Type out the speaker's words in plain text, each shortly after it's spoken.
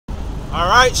All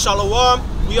right, Shalom.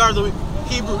 We are the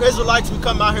Hebrew Israelites. We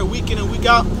come out here week in and week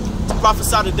out to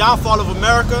prophesy the downfall of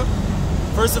America.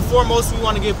 First and foremost, we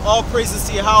want to give all praises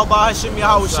to Yahawah, Bahasham,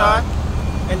 Yahawashi,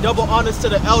 and double honors to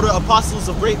the elder apostles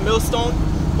of Great Millstone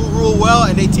who rule well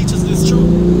and they teach us this truth.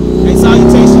 And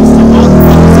salutations to all the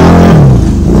brothers out there.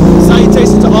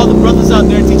 Salutations to all the brothers out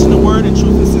there teaching the word in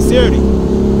truth and sincerity.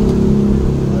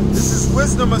 This is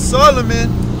Wisdom of Solomon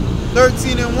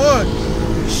 13:1.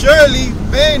 Surely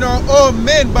vain are all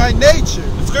men by nature.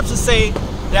 The scriptures say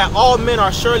that all men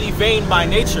are surely vain by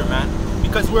nature, man,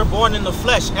 because we're born in the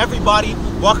flesh. Everybody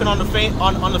walking on the face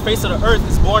of the earth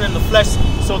is born in the flesh,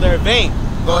 so they're vain.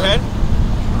 Go ahead.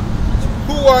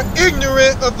 Who are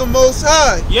ignorant of the Most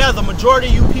High. Yeah, the majority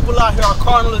of you people out here are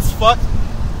carnal as fuck.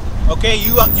 Okay,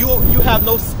 you have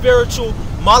no spiritual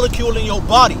molecule in your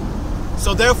body,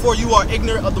 so therefore you are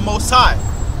ignorant of the Most High.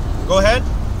 Go ahead.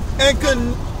 And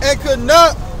could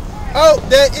not out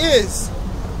that is.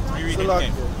 Reread it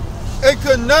again. And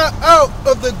could not out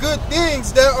of the good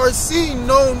things that are seen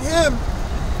known him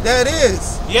that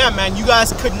is. Yeah, man, you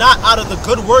guys could not out of the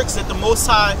good works that the Most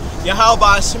High, Yahawah,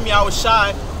 Bahasham,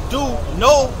 Yahawashi, do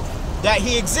know that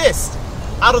he exists.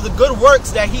 Out of the good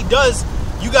works that he does,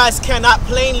 you guys cannot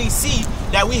plainly see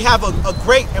that we have a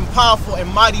great and powerful and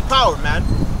mighty power, man.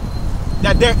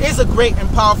 That there is a great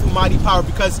and powerful mighty power,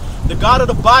 because the God of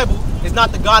the Bible is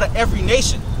not the God of every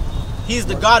nation. He's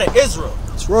the God of Israel.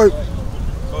 That's right.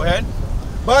 Go ahead.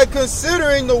 By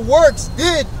considering the works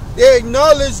did they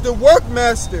acknowledge the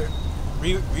workmaster.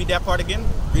 Read that part again.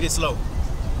 Read it slow.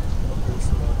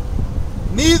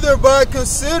 Neither by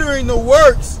considering the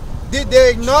works did they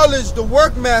acknowledge the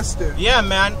workmaster. Yeah,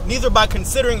 man. Neither by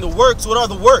considering the works. What are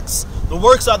the works? The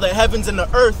works are the heavens and the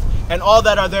earth and all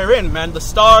that are therein, man. The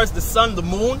stars, the sun, the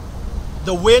moon,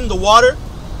 the wind, the water.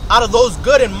 Out of those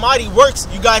good and mighty works,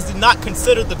 you guys did not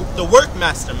consider the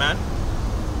workmaster, man.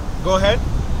 Go ahead.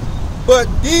 But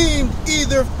deemed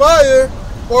either fire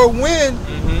or wind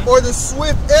or the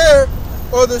swift air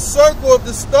or the circle of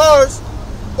the stars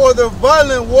or the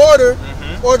violent water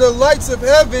or the lights of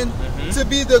heaven to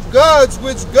be the gods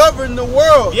which govern the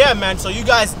world. Yeah, man. So you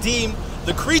guys deem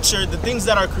the creature, the things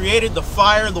that are created, the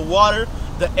fire, the water,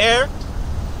 the air,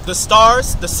 the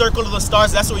stars, the circle of the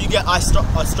stars, that's where you get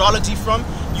astrology from.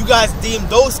 You guys deem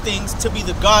those things to be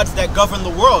the gods that govern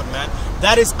the world, man.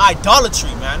 That is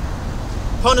idolatry, man.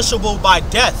 Punishable by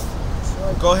death.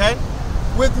 Go ahead.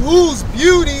 With whose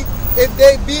beauty, if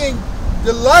they being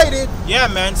delighted. Yeah,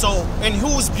 man. So, in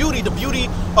whose beauty? The beauty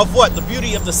of what? The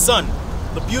beauty of the sun,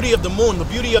 the beauty of the moon, the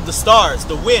beauty of the stars,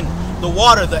 the wind, the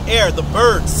water, the air, the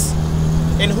birds.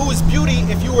 In whose beauty,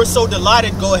 if you were so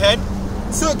delighted, go ahead.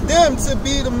 Took them to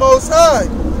be the Most High.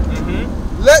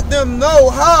 Let them know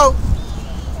how.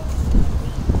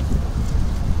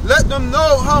 Let them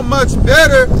know how much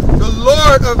better the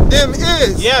Lord of them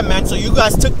is. Yeah, man. So you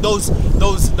guys took those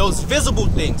visible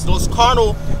things, those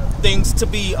carnal things, to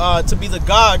be the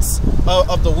gods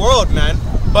of the world, man.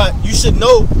 But you should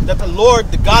know that the Lord,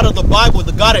 the God of the Bible,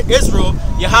 the God of Israel,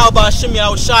 Yahawah, Bahasham,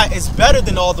 Yahawashi, is better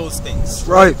than all those things.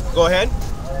 Right. Go ahead.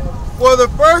 For the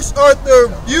first author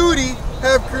of beauty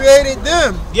have created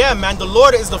them. Yeah, man. The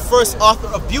Lord is the first author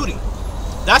of beauty.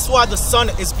 That's why the sun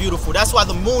is beautiful. That's why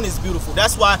the moon is beautiful.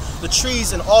 That's why the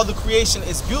trees and all the creation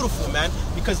is beautiful, man.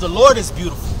 Because the Lord is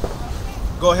beautiful.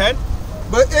 Go ahead.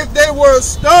 But if they were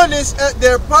astonished at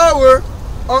their power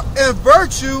and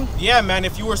virtue. Yeah, man.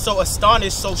 If you were so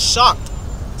astonished, so shocked,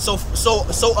 so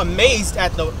amazed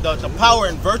at the power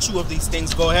and virtue of these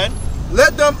things, go ahead.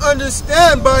 Let them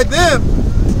understand by them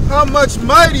how much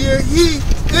mightier he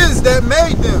is that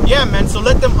made them. Yeah, man. So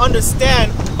let them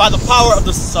understand by the power of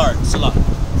the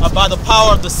by the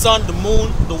power of the sun, the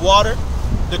moon, the water,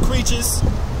 the creatures,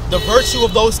 the virtue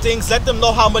of those things. Let them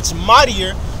know how much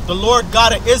mightier the Lord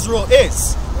God of Israel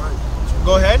is.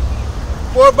 Go ahead.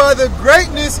 For by the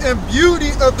greatness and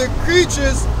beauty of the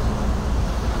creatures,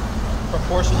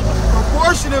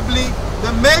 proportionably,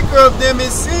 the maker of them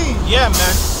is seen. Yeah,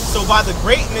 man. So by the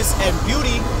greatness and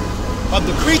beauty of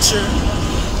the creature,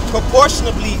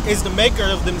 proportionably is the maker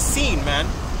of them seen, man.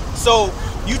 So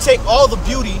you take all the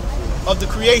beauty of the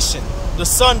creation, the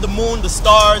sun, the moon, the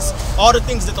stars, all the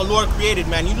things that the Lord created,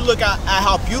 man. You look at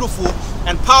how beautiful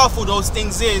and powerful those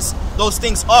things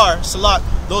are,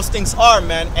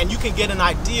 man, and you can get an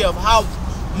idea of how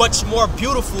much more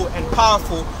beautiful and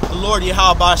powerful the Lord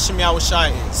Yahawah, Bahasham,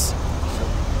 Yahawashi is.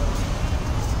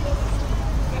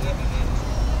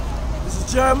 This is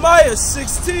Jeremiah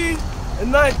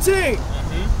 16:19.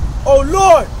 O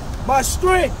Lord, my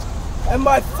strength and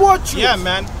my fortress. Yeah,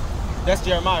 man. That's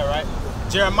Jeremiah, right?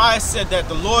 Jeremiah said that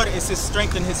the Lord is his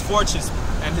strength and his fortress,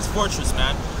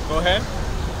 man. Go ahead.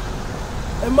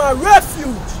 and my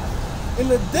refuge in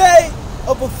the day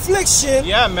of affliction.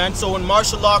 Yeah, man. So when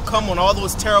martial law come, when all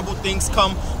those terrible things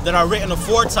come that are written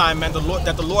aforetime, man,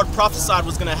 that the Lord prophesied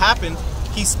was going to happen,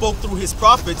 he spoke through his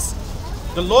prophets.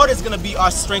 The Lord is going to be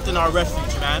our strength and our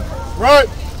refuge, man. Right.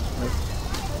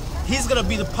 He's going to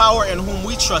be the power in whom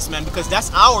we trust, man, because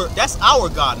that's our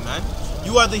God, man.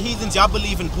 You are the heathens. Y'all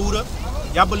believe in Buddha.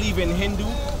 Y'all believe in Hindu.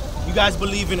 You guys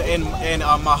believe in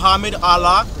Muhammad,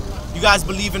 Allah. You guys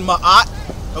believe in Ma'at,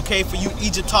 okay, for you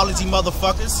Egyptology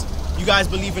motherfuckers. You guys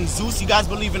believe in Zeus. You guys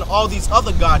believe in all these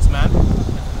other gods, man.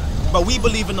 But we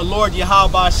believe in the Lord, Yahawah,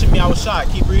 Bahasham,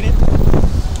 Yahawashi. Keep reading.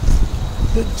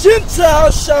 The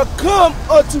Gentiles shall come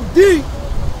unto thee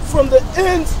from the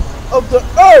ends of the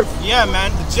earth. Yeah,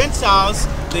 man. The Gentiles,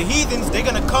 the heathens, they're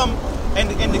going to come in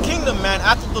the kingdom, man,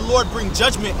 after the Lord bring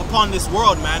judgment upon this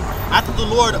world, man. After the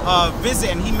Lord visit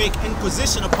and he make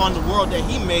inquisition upon the world that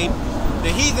he made, the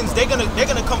heathens, they're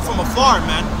gonna come from afar,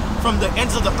 man, from the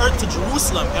ends of the earth to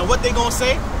Jerusalem. And what they gonna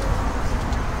say?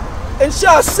 And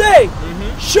shall say,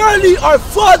 surely our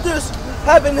fathers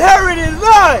have inherited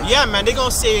lies. Yeah, man, they're gonna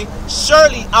say,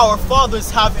 surely our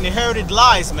fathers have inherited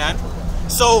lies, man.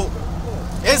 So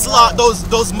Islam,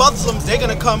 those Muslims, they're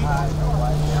gonna come.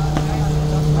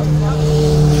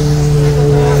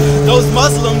 Those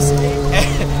Muslims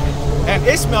and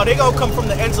Ishmael, they're gonna come from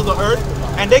the ends of the earth,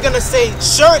 and they're gonna say,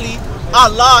 surely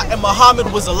Allah and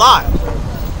Muhammad was a lie.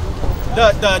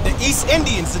 The East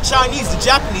Indians, the Chinese, the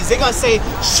Japanese, they're gonna say,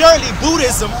 surely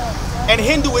Buddhism and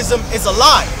Hinduism is a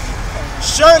lie.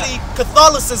 Surely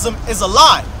Catholicism is a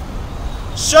lie.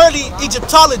 Surely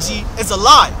Egyptology is a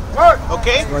lie.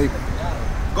 Okay?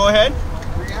 Go ahead.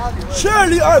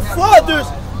 Surely our fathers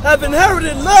have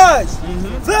inherited lies,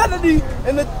 vanity,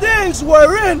 and the things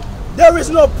wherein there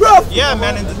is no profit. Yeah,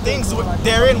 man, and the things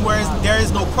therein where there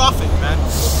is no profit, man.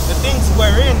 The things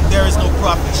wherein there is no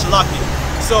profit, shalaki.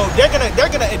 So they're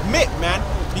gonna admit, man,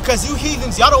 because you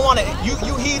heathens, y'all don't want to.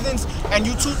 You heathens and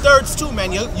you 2/3 too,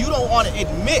 man. You don't want to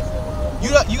admit.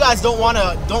 You guys don't want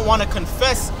to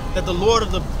confess that the Lord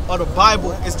of the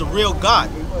Bible is the real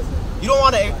God. You don't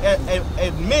want to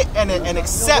admit and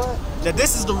accept that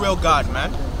this is the real God,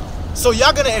 man. So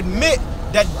y'all gonna admit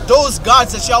that those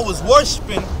gods that y'all was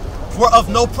worshiping were of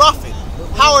no profit.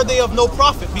 How are they of no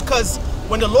profit? Because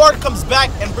when the Lord comes back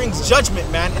and brings judgment,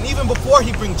 man, and even before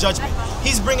he brings judgment,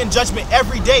 he's bringing judgment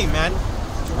every day, man.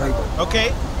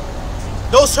 Okay?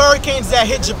 Those hurricanes that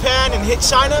hit Japan and hit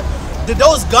China, did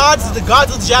those gods, the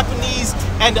gods of the Japanese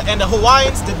and the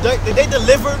Hawaiians, did they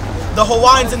deliver the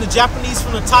Hawaiians and the Japanese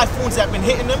from the typhoons that have been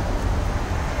hitting them?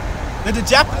 Did the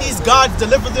Japanese gods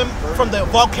deliver them from the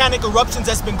volcanic eruptions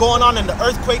that's been going on and the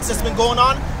earthquakes that's been going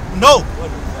on? No.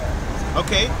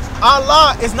 Okay?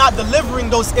 Allah is not delivering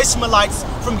those Ishmaelites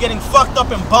from getting fucked up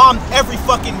and bombed every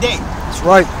fucking day. That's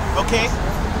right. Okay?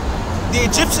 The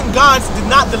Egyptian gods did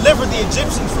not deliver the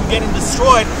Egyptians from getting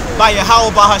destroyed by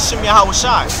Yahawah, Bahasham,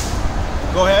 Yahawashi.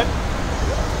 Go ahead.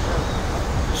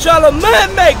 Shall a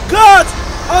man make gods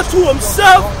unto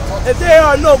himself, and there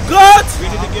are no gods?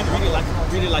 Read it again.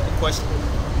 Read it like a question.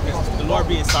 The Lord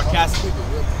being sarcastic.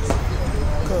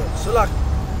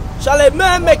 Shall a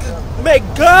man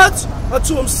make gods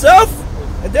unto himself,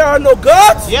 and there are no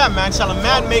gods? Yeah, man. Shall a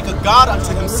man make a god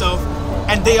unto himself,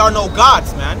 and they are no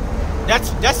gods, man?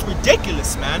 That's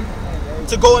ridiculous, man.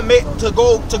 To go and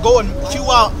hew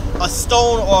out a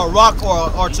stone or a rock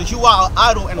or to hew out an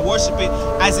idol and worship it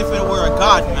as if it were a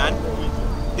god, man.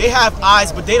 They have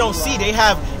eyes, but they don't see. They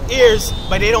have ears,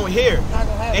 but they don't hear.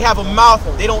 They have a mouth,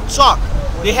 they don't talk.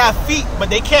 They have feet, but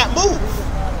they can't move.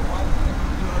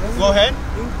 Go ahead.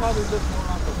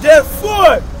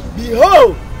 Therefore,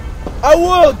 behold, I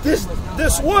will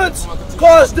this once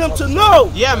cause them to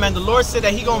know. Yeah, man, the Lord said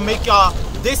that he gonna make y'all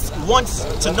this once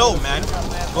to know, man.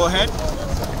 Go ahead.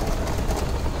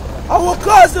 I will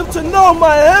cause them to know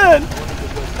my hand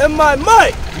and my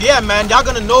might. Yeah, man, y'all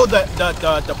gonna know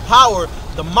the power,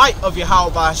 the might of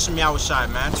Yahawah, Bahasham, Yahawashi,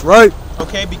 man. That's right.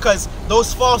 Okay, because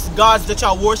those false gods that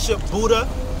y'all worship, Buddha,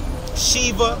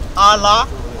 Shiva, Allah,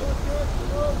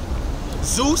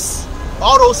 Zeus,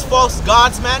 all those false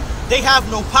gods, man, they have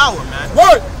no power, man.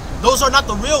 Right. Those are not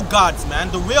the real gods,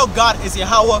 man. The real God is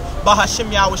Yahawah,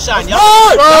 Bahasham, Yahawashi.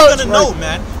 Y'all gonna know,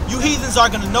 man. You heathens are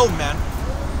gonna know, man.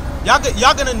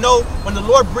 Y'all gonna know when the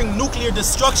Lord bring nuclear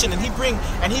destruction and he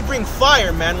bring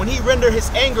fire, man. When he render his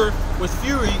anger with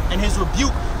fury and his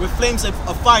rebuke with flames of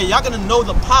fire, y'all gonna know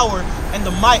the power and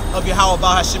the might of Yahawah,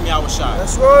 Bahasham, Yahawashi.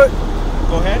 That's right.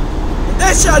 Go ahead.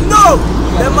 They shall know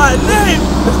that my name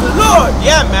is the Lord.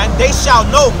 Yeah, man. They shall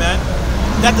know, man,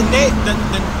 that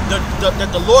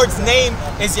the Lord's name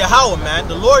is Yahawah, man.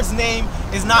 The Lord's name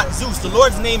is not Zeus. The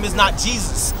Lord's name is not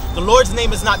Jesus. The Lord's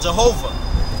name is not Jehovah.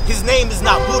 His name is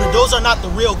not Buddha. Those are not the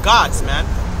real gods, man.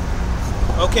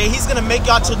 Okay, he's gonna make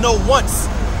y'all to know once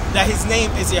that his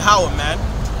name is Yahawah, man.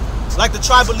 Like the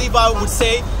tribe of Levi would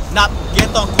say, not get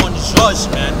on judge,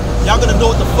 man. Y'all gonna know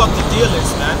what the fuck the deal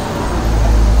is, man.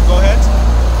 Go ahead.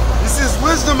 This is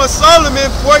Wisdom of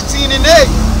Solomon 14 and 8.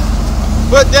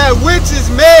 But that which is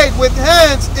made with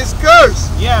hands is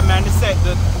cursed. Yeah, man. It said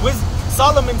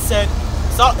Solomon said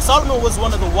Solomon was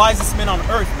one of the wisest men on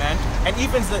earth, man. And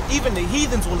even the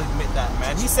heathens will admit that,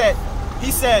 man. He said,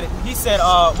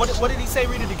 what did he say?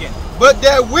 Read it again. But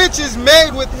that which is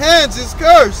made with hands is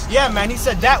cursed. Yeah, man. He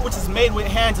said that which is made with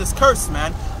hands is cursed,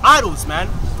 man. Idols, man.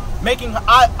 Making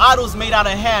idols made out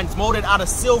of hands, molded out of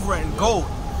silver and gold,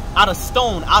 out of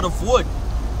stone, out of wood,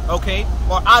 okay?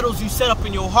 Or idols you set up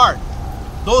in your heart.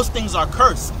 Those things are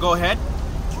cursed. Go ahead.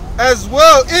 As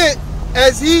well it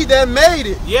as he that made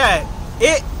it. Yeah,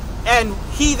 it and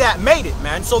he that made it,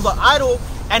 man. So the idol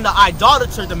and the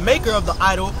idolater, the maker of the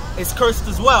idol, is cursed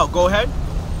as well. Go ahead.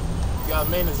 You got a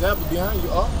main example behind you.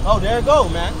 Oh, there you go,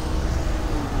 man.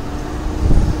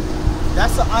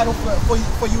 That's an idol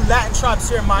for you Latin tribes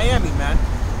here in Miami, man.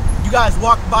 You guys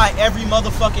walk by every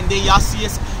motherfucking day. Y'all see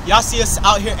us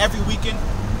out here every weekend,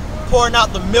 pouring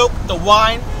out the milk, the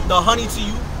wine, the honey to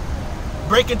you,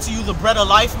 breaking to you the bread of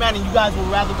life, man. And you guys would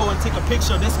rather go and take a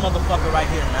picture of this motherfucker right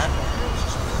here, man.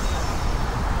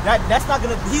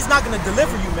 He's not gonna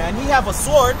deliver you, man. He have a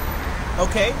sword,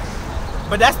 okay,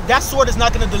 but that sword is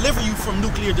not gonna deliver you from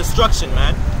nuclear destruction,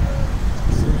 man.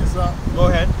 Go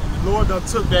ahead. The Lord done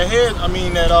took that head,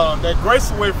 that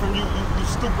grace away from you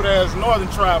stupid ass northern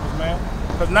tribers, man.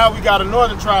 Because now we got a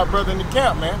northern tribe brother in the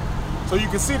camp, man. So you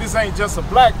can see this ain't just a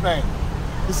black thing.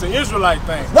 It's an Israelite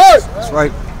thing. Right. That's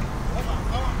right.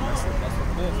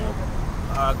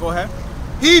 Go ahead.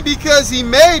 He because he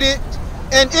made it,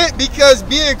 and it because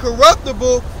being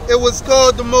corruptible, it was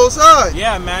called the Most High.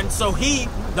 Yeah, man. So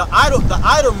the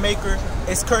idol maker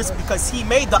is cursed because he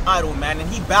made the idol, man, and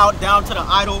he bowed down to the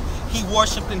idol. He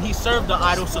worshipped and he served the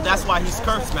idol, so that's why he's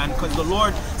cursed, man, because the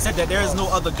Lord said that there is no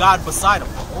other God beside him.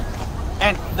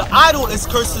 And the idol is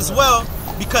cursed as well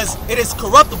because it is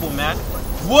corruptible, man.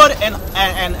 Wood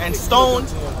and stone,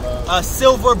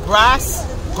 silver, brass,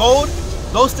 gold,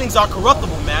 those things are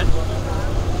corruptible, man.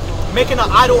 Making an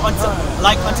idol unto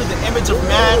the image of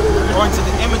man or into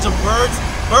the image of birds.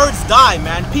 Birds die,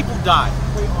 man. People die.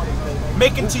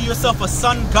 Making to yourself a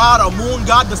sun god, a moon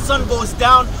god. The sun goes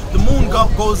down, the moon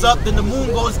goes up, then the moon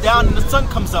goes down, and the sun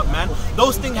comes up, man.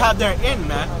 Those things have their end,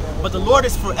 man. But the Lord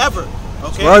is forever.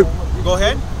 Okay? Right. Go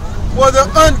ahead. For the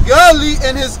ungodly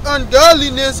and his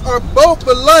ungodliness are both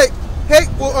alike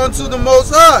hateful unto the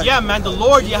Most High. Yeah, man. The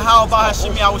Lord Yahawah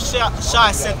Bahasham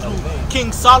Yahawashi said through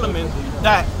King Solomon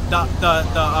that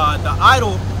the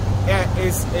idol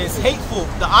is hateful.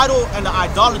 The idol and the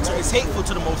idolater is hateful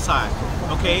to the Most High.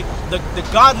 Okay, the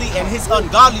godly and his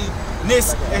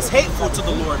ungodliness is hateful to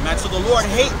the Lord, man. So the Lord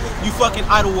hate you fucking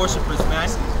idol worshippers, man.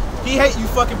 He hate you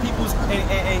fucking peoples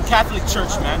in Catholic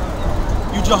Church, man.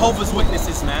 You Jehovah's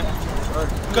Witnesses, man.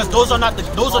 Because those are not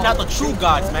the true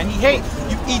gods, man. He hate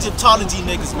you Egyptology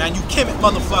niggas, man. You Kemet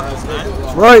motherfuckers,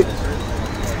 man. Right.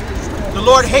 The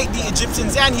Lord hate the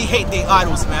Egyptians and he hate their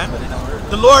idols, man.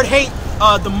 The Lord hate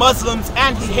the Muslims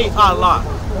and he hate Allah.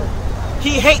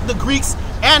 He hate the Greeks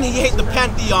and he hate the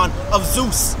pantheon of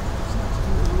Zeus.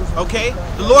 Okay?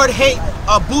 The Lord hate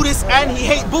Buddhists and he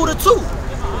hate Buddha too.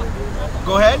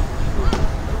 Go ahead.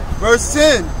 Verse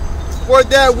 10. For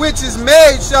that which is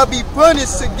made shall be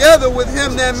punished together with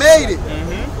him that made it.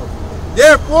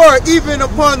 Therefore, even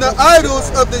upon the idols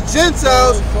of the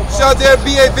Gentiles shall there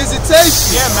be a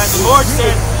visitation. Yeah, man. The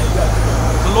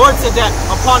Lord said that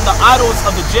upon the idols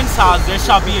of the Gentiles there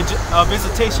shall be a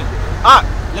visitation.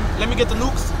 Let me get the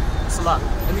nukes. It's a lot.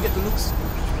 Let me get the nukes.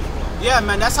 Yeah,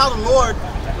 man. That's how the Lord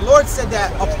said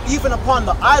that even upon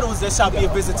the idols there shall be a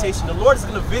visitation. The Lord is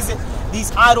going to visit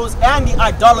these idols and the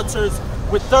idolaters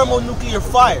with thermonuclear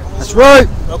fire. That's right.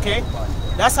 Okay?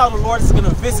 That's how the Lord is going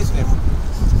to visit them.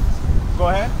 Go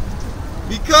ahead.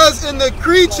 Because in the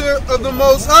creature of the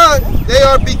Most High, they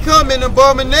are become an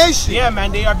abomination. Yeah,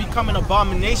 man, they are becoming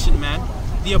abomination, man.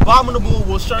 The abominable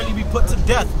will surely be put to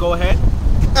death. Go ahead.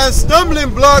 And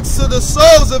stumbling blocks to the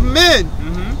souls of men.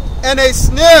 And a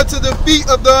snare to the feet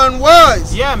of the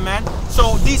unwise. Yeah, man.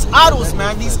 So these idols,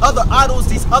 man, these other idols,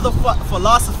 these other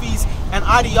philosophies and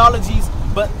ideologies,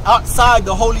 but outside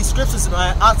the holy scriptures,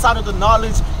 man, outside of the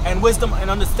knowledge and wisdom and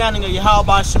understanding of Yahawah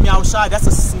Bahasham Yahawashi, that's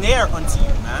a snare unto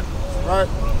you, man. Right.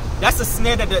 That's a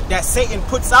snare that Satan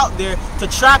puts out there to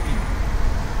trap you,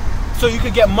 so you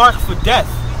could get marked for death.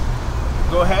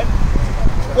 Go ahead.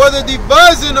 For the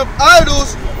devising of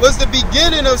idols was the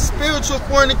beginning of spiritual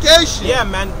fornication. Yeah,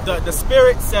 man. The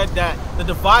Spirit said that the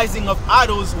devising of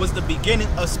idols was the beginning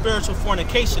of spiritual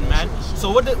fornication, man.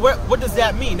 So what does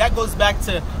that mean? That goes back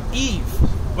to Eve.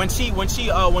 When she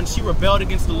rebelled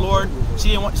against the Lord, she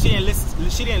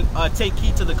didn't take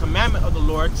heed to the commandment of the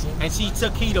Lord, and she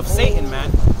took heed of Satan, man.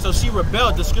 So she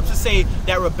rebelled. The scriptures say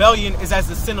that rebellion is as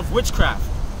the sin of witchcraft,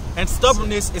 and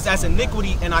stubbornness is as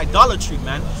iniquity and idolatry,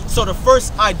 man. So the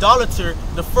first idolater,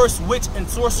 the first witch and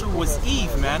sorcerer was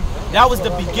Eve, man. That was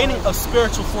the beginning of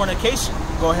spiritual fornication.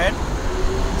 Go ahead.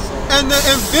 And the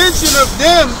invention of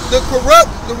them, the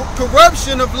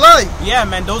corruption of life. Yeah,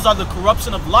 man, those are the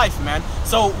corruption of life, man.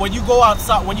 So when you go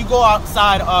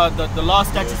outside, the law,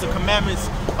 statutes, and commandments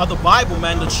of the Bible,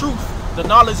 man, the truth, the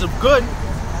knowledge of good,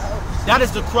 that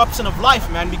is the corruption of life,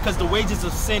 man, because the wages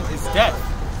of sin is death.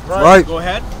 Right. Go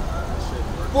ahead.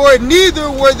 For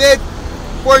neither were they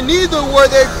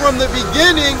from the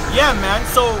beginning. Yeah, man.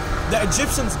 So the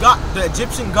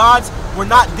Egyptian gods were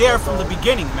not there from the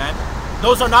beginning, man.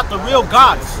 Those are not the real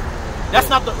gods. That's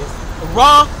not the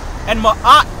Ra and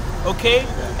Ma'at, okay,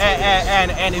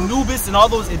 and Anubis and all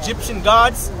those Egyptian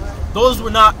gods. Those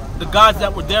were not the gods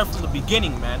that were there from the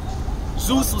beginning, man.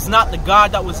 Zeus was not the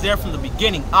god that was there from the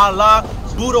beginning. Allah,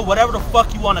 Buddha, whatever the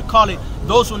fuck you want to call it,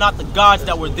 those were not the gods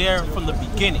that were there from the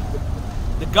beginning.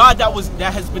 The God that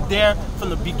has been there from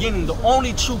the beginning, the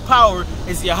only true power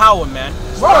is Yahawah, man.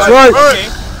 Right. Okay?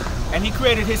 And he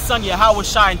created his son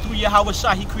Yahawashi, and through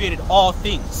Yahawashi he created all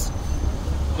things.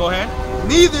 Go ahead.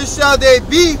 Neither shall they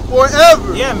be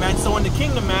forever. Yeah, man. So in the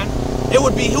kingdom, man, it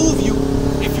would behoove you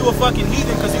if you a fucking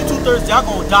heathen, because you 2/3 y'all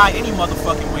gonna die any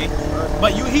motherfucking way.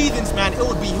 But you heathens, man, it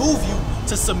would behoove you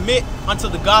to submit unto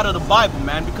the God of the Bible,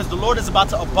 man, because the Lord is about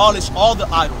to abolish all the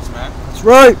idols, man. That's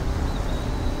right.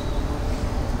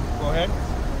 Go ahead.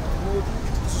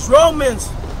 This is Romans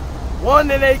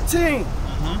 1:18.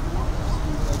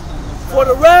 For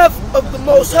the wrath of the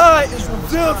Most High is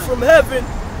revealed from heaven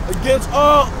against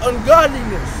all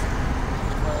ungodliness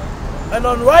and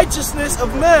unrighteousness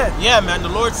of man. Yeah, man. The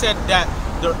Lord said that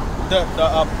the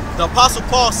Apostle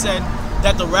Paul said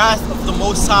that the wrath of the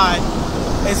Most High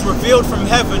is revealed from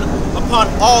heaven upon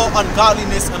all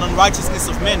ungodliness and unrighteousness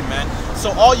of men, man.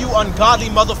 So all you ungodly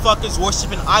motherfuckers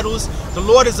worshiping idols, the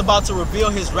Lord is about to reveal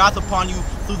his wrath upon you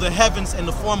through the heavens in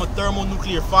the form of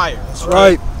thermonuclear fire. That's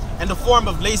right. In the form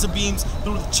of laser beams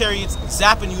through the chariots,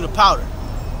 zapping you to powder.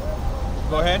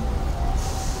 Go ahead.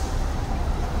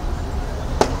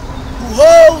 Who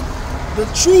hold the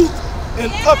truth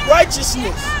in uprightness.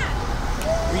 Reread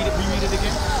it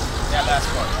again. That last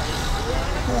part.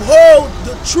 Who hold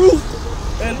the truth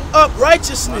in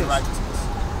uprightness.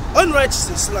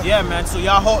 Unrighteousness. Like yeah, man. So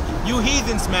y'all hold, you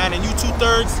heathens, man, and you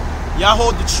 2/3, y'all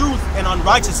hold the truth in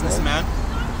unrighteousness, man.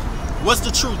 What's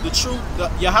the truth? The truth,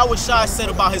 Yahawashi said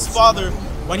about his father,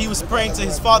 when he was praying to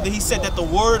his father, he said that the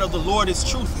word of the Lord is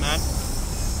truth, man.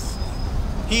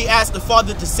 He asked the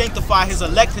Father to sanctify his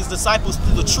elect, his disciples,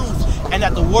 through the truth, and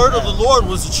that the word of the Lord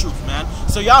was the truth, man.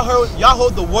 So y'all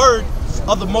hold the word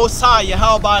of the Most High,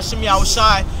 Yahawah, Bahasham,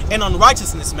 Yahawashi, in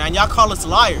unrighteousness, man. Y'all call us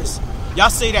liars. Y'all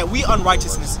say that we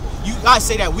unrighteousness. You guys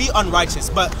say that we unrighteous,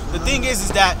 but the thing is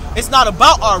that it's not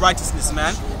about our righteousness,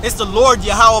 man. It's the Lord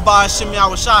Yahawah Bahasham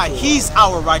Yahawashi. He's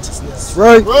our righteousness.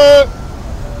 Right.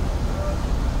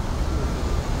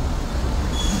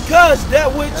 Because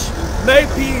that which may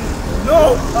be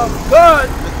known of God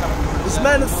is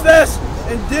manifest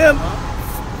in them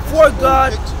for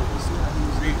God.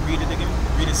 Read it again.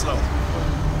 Read it slow.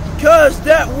 Because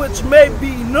that which may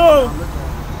be known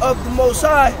of the Most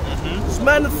High is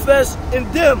manifest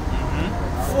in them.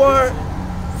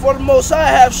 For the Most High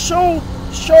have showed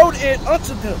it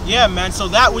unto them. Yeah, man. So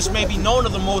that which may be known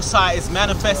of the Most High is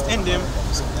manifest in them,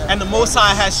 and the Most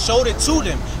High has showed it to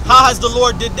them. How has the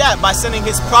Lord did that? By sending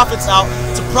his prophets out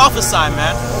to prophesy,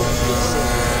 man.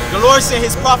 The Lord sent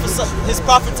his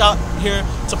prophets out here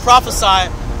to prophesy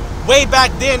way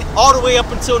back then, all the way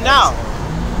up until now.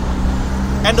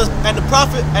 And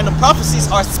the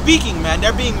prophecies are speaking, man.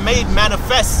 They're being made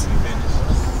manifest.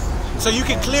 So you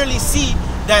can clearly see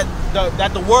that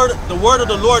the word of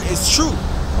the Lord is true.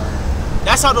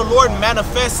 That's how the Lord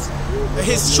manifests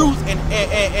his truth in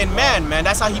man, man.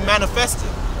 That's how he manifested.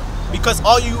 Because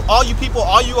all you people,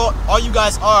 all you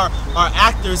guys are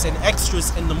actors and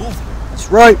extras in the movie. That's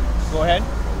right. Go ahead.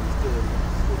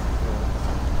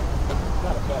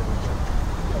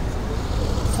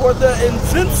 For the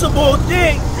invincible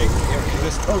things,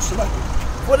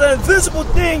 for the invincible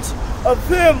things of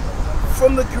him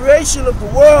from the creation of the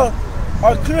world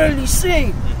are clearly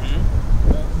seen,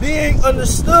 being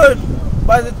understood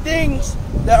by the things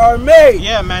that are made.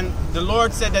 Yeah, man. the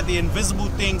Lord said that the invisible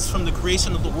things from the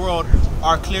creation of the world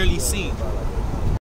are clearly seen.